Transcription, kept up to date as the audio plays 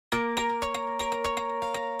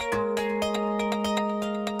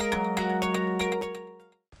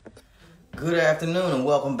Good afternoon and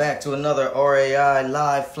welcome back to another RAI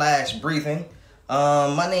live flash briefing.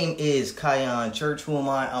 My name is Kion Church. Who am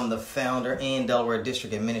I? I'm the founder and Delaware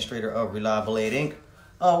District Administrator of Reliable Aid Inc.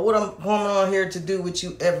 What I'm coming on here to do with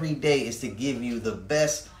you every day is to give you the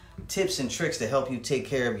best tips and tricks to help you take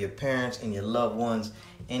care of your parents and your loved ones,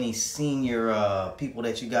 any senior people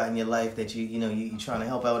that you got in your life that you're trying to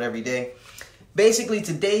help out every day. Basically,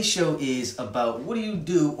 today's show is about what do you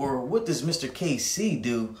do, or what does Mr. KC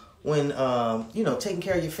do when taking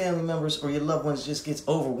care of your family members or your loved ones just gets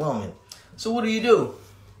overwhelming. So what do?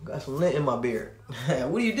 Got some lint in my beard.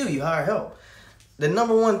 What do? You hire help. The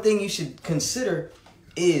number one thing you should consider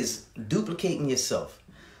is duplicating yourself.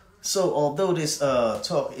 So although this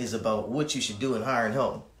talk is about what you should do in hiring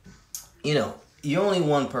help, you're only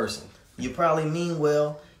one person. You probably mean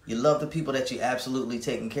well. You love the people that you're absolutely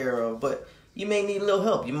taking care of, but you may need a little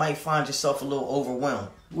help. You might find yourself a little overwhelmed.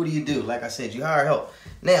 What do? Like I said, you hire help.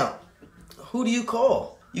 Now, who do you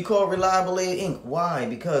call? You call Reliable Aid Inc. Why?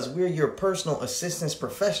 Because we're your personal assistance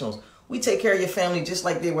professionals. We take care of your family just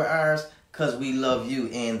like they were ours because we love you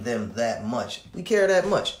and them that much. We care that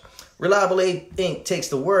much. Reliable Aid Inc. takes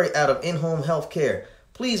the worry out of in-home health care.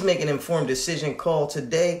 Please make an informed decision. Call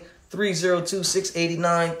today,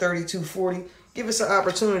 302-689-3240. Give us an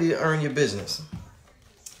opportunity to earn your business.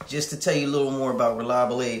 Just to tell you a little more about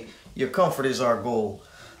Reliable Aid, your comfort is our goal.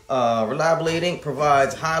 Reliable Aid Inc.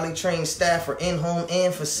 provides highly trained staff for in-home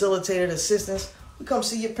and facilitated assistance. We come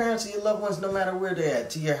see your parents and your loved ones no matter where they're at.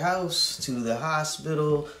 To your house, to the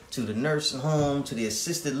hospital, to the nursing home, to the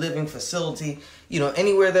assisted living facility,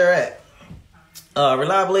 anywhere they're at.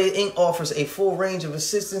 Reliable Aid Inc. offers a full range of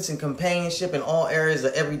assistance and companionship in all areas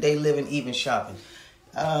of everyday living, even shopping.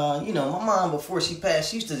 My mom, before she passed,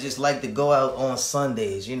 she used to just like to go out on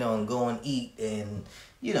Sundays, and go and eat and,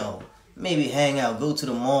 maybe hang out, go to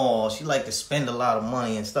the mall. She liked to spend a lot of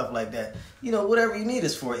money and stuff like that. Whatever you need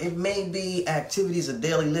us for. It may be activities of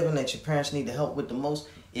daily living that your parents need to help with the most.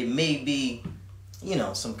 It may be,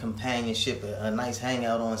 some companionship, a nice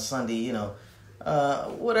hangout on Sunday,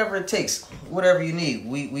 whatever it takes, whatever you need.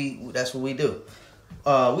 We that's what we do.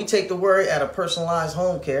 We take the worry out of personalized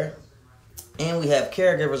home care. And we have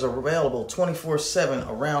caregivers available 24/7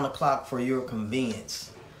 around the clock for your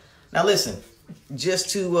convenience. Now listen, just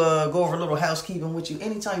to go over a little housekeeping with you.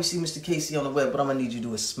 Anytime you see Mr. KC on the web, what I'm going to need you to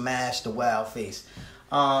do is smash the wow face.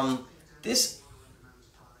 This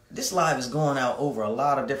live is going out over a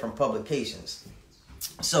lot of different publications.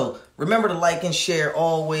 So remember to like and share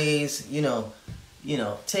always,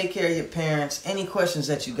 take care of your parents. Any questions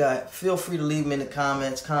that you got, feel free to leave them in the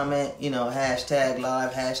comments. Comment, hashtag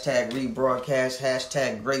live, hashtag rebroadcast,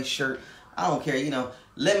 hashtag gray shirt. I don't care,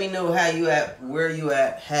 let me know how you at, where you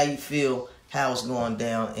at, how you feel, how it's going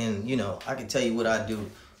down. And, I can tell you what I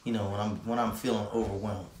do, when I'm feeling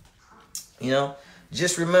overwhelmed.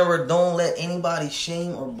 Just remember, don't let anybody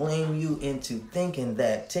shame or blame you into thinking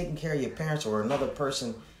that taking care of your parents or another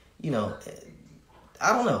person,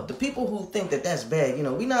 I don't know. The people who think that that's bad,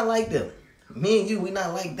 we not like them. Me and you, we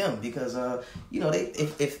not like them because,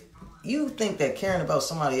 if you think that caring about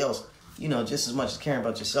somebody else, just as much as caring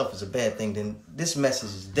about yourself is a bad thing, then this message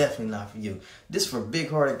is definitely not for you. This is for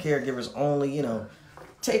big-hearted caregivers only,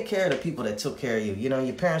 Take care of the people that took care of you.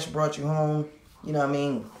 Your parents brought you home,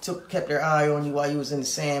 kept their eye on you while you was in the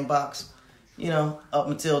sandbox. Up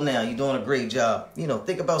until now, you're doing a great job.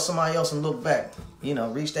 Think about somebody else and look back.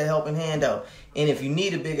 Reach that helping hand out. And if you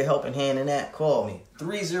need a bigger helping hand than that, call me.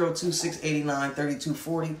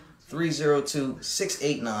 302-689-3240.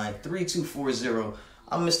 302-689-3240.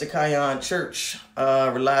 I'm Mr. Kion Church.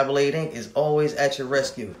 Reliable Aid Inc. is always at your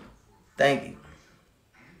rescue. Thank you.